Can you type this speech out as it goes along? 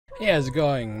Hey, how's it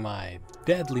going, my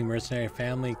deadly mercenary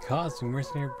family, causing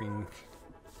mercenary bring.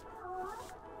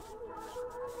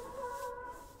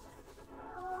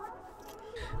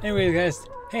 Anyway, guys,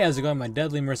 hey, how's it going, my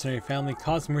deadly mercenary family,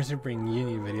 causing mercenary bring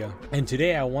Unity video. And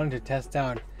today I wanted to test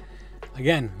out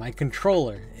again my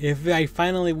controller, if I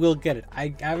finally will get it.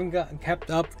 I haven't kept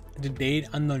up to date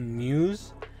on the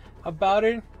news about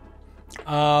it.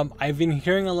 I've been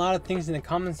hearing a lot of things in the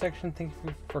comment section. Thank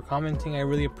you for commenting. I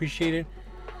really appreciate it.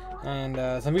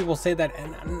 And some people say that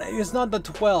it's not the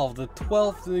 12. The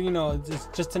 12th, you know, it's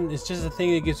just a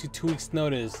thing that gives you 2 weeks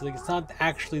notice. Like, it's not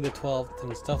actually the 12th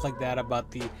and stuff like that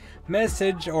about the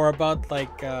message, or about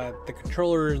like the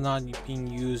controller is not being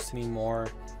used anymore,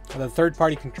 or the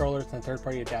third-party controllers and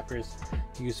third-party adapters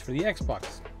used for the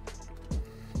Xbox.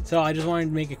 So I just wanted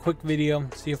to make a quick video,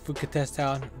 see if we could test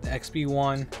out the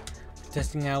XB1,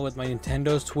 testing out with my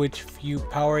Nintendo Switch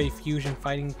Power Fusion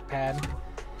fighting pad.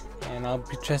 And I'll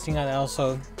be testing out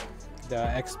also the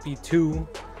XB2.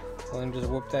 So let me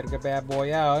just whip that bad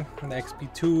boy out, the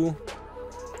XB2.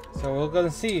 So we're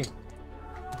gonna see.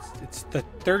 It's the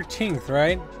 13th,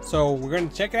 right? So we're gonna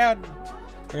check it out.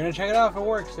 We're gonna check it out if it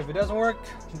works. If it doesn't work,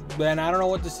 then I don't know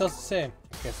what this else to say.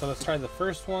 Okay, so let's try the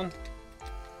first one.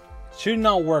 Should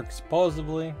not work,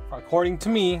 supposedly. According to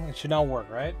me, it should not work,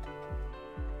 right?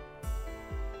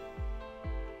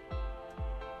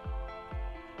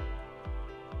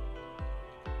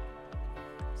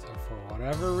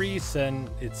 Whatever reason,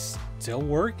 it's still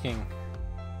working.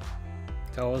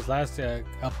 So it was last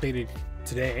updated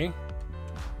today.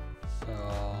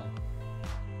 So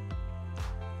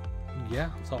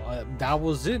yeah, so that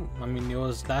was it. I mean, it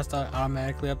was last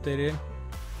automatically updated.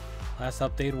 Last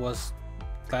update was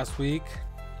last week.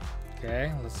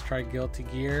 Okay, let's try Guilty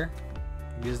Gear.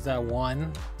 Use that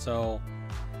one, so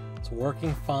it's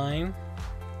working fine.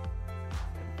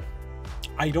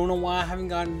 I don't know why I haven't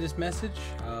gotten this message.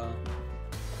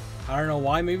 I don't know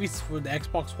why. Maybe it's for the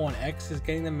Xbox One X is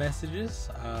getting the messages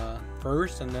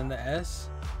first, and then the S.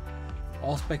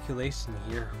 All speculation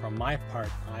here from my part.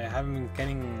 I haven't been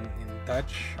getting in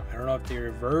touch. I don't know if they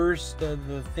reversed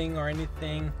the thing or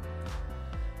anything.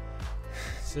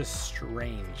 It's just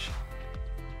strange.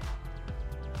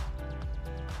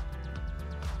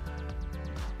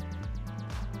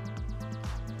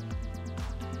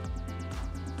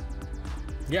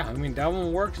 Yeah, I mean, that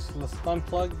one works. Let's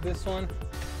unplug this one.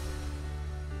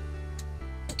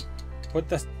 Put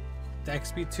the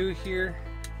XB2 here.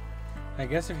 I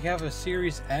guess if you have a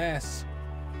Series S,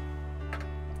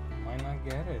 you might not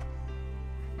get it.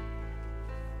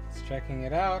 It's checking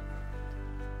it out.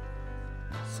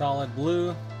 Solid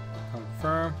blue.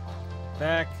 Confirm.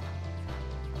 Back.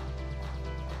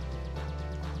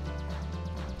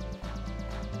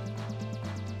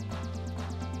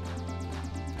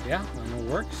 Yeah, and it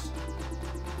works.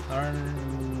 I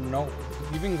don't know.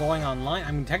 Even going online,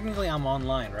 I mean, technically I'm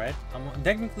online, right? I'm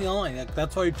technically online.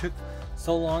 That's why it took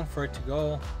so long for it to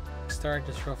go start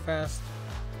just real fast.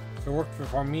 If it worked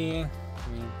for me, I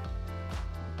mean,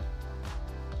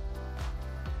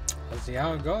 let's see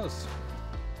how it goes.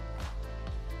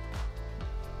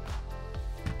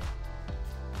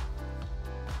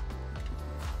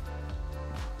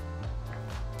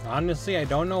 Honestly, I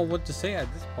don't know what to say at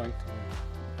this point.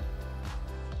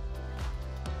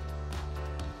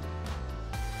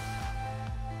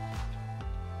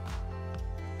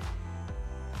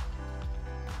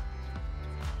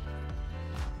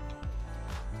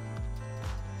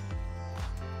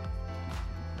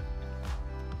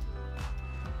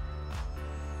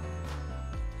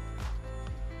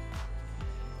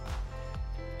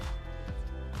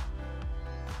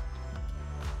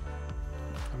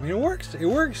 I mean, it works. It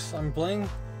works. I'm playing.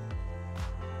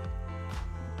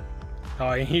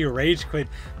 Oh, he rage quit,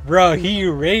 bro. He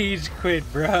rage quit,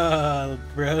 bro,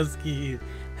 broski.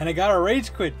 And I got a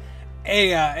rage quit.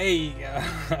 Hey.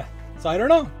 So I don't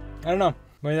know.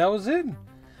 But that was it.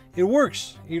 It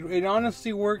works. It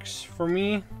honestly works for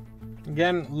me.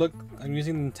 Again, look, I'm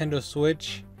using the Nintendo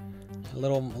Switch. A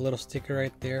little sticker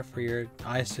right there for your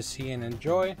eyes to see and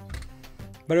enjoy.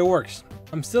 But it works.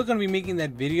 I'm still gonna be making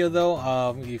that video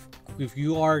though. If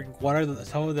you are, what are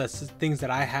some of the things that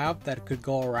I have that could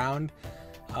go around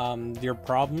your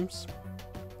problems,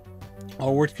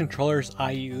 or which controllers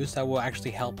I use that will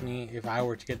actually help me if I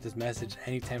were to get this message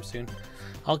anytime soon.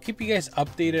 I'll keep you guys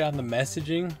updated on the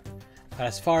messaging. But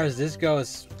as far as this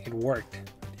goes, it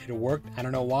worked. It worked. I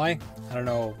don't know why. I don't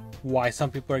know why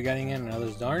some people are getting it and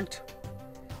others aren't.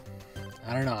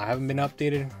 I don't know. I haven't been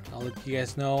updated. I'll let you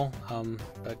guys know.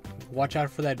 But watch out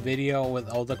for that video with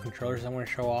all the controllers I'm going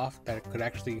to show off that could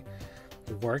actually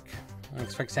work.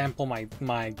 Like, for example,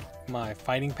 my my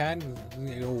fighting pad,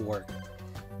 it'll work.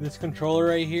 This controller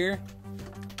right here,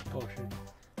 oh shit,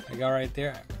 I got right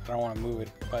there. I don't want to move it,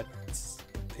 but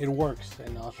it works,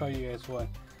 and I'll show you guys what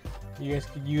you guys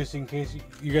could use in case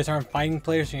you guys aren't fighting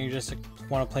players and you just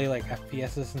want to play like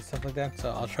FPSs and stuff like that. So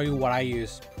I'll show you what I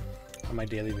use on my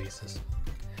daily basis.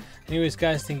 Anyways,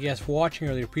 guys, thank you guys for watching.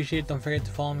 Really appreciate it. Don't forget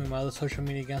to follow me on my other social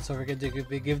media accounts. Don't forget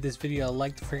to give this video a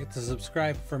like. Don't forget to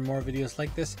subscribe for more videos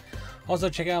like this. Also,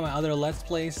 check out my other Let's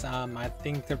Plays. I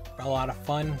think they're a lot of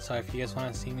fun. So if you guys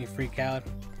want to see me freak out,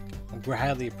 we're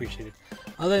highly appreciated.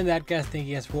 Other than that, guys, thank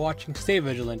you guys for watching. Stay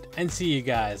vigilant and see you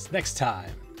guys next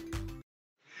time.